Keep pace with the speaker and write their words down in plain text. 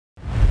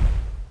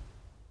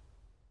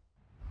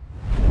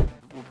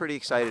pretty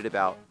excited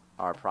about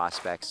our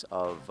prospects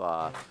of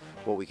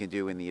what we can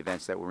do in the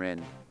events that we're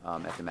in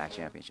at the MAAC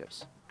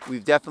Championships.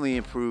 We've definitely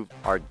improved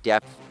our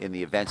depth in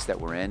the events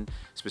that we're in,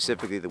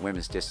 specifically the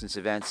women's distance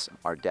events.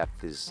 Our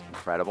depth is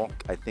incredible.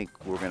 I think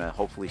we're going to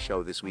hopefully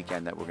show this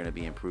weekend that we're going to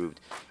be improved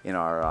in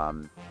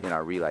our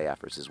relay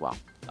efforts as well.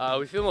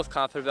 We feel most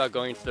confident about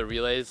going into the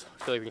relays.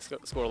 I feel like we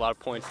can score a lot of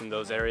points in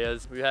those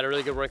areas. We had a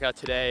really good workout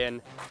today,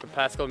 and the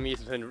past couple meets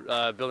have been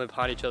building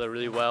upon each other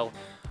really well.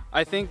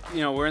 I think,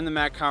 we're in the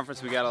MAAC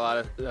conference. We got a lot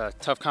of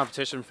tough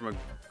competition from a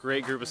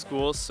great group of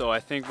schools, so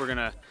I think we're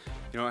gonna,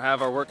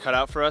 have our work cut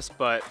out for us.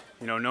 But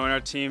knowing our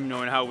team,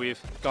 knowing how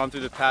we've gone through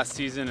the past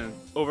season and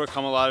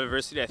overcome a lot of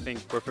adversity, I think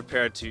we're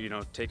prepared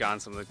to, take on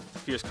some of the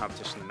fierce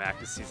competition in the MAAC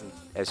this season.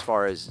 As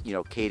far as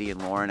Katie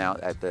and Lauren out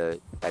at the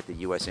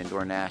U.S.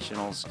 Indoor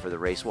Nationals for the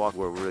race walk,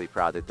 we're really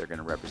proud that they're going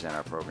to represent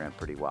our program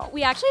pretty well.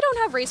 We actually don't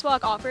have race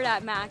walk offered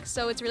at MAAC,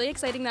 so it's really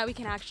exciting that we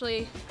can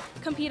actually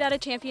compete at a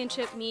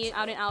championship meet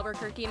out in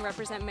Albuquerque and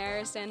represent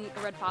Marist and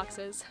the Red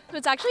Foxes. So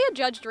it's actually a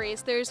judged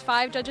race. There's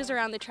 5 judges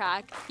around the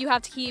track. You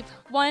have to keep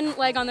one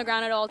leg on the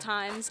ground at all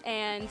times,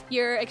 and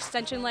your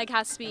extension leg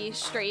has to be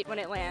straight when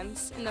it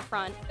lands in the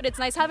front. But it's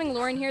nice having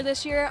Lauren here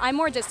this year. I'm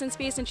more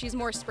distance-based and she's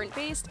more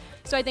sprint-based,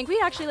 so I think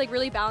we actually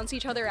really balance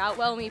each other out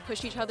well, and we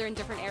push each other in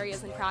different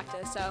areas in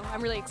practice, so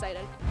I'm really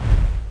excited.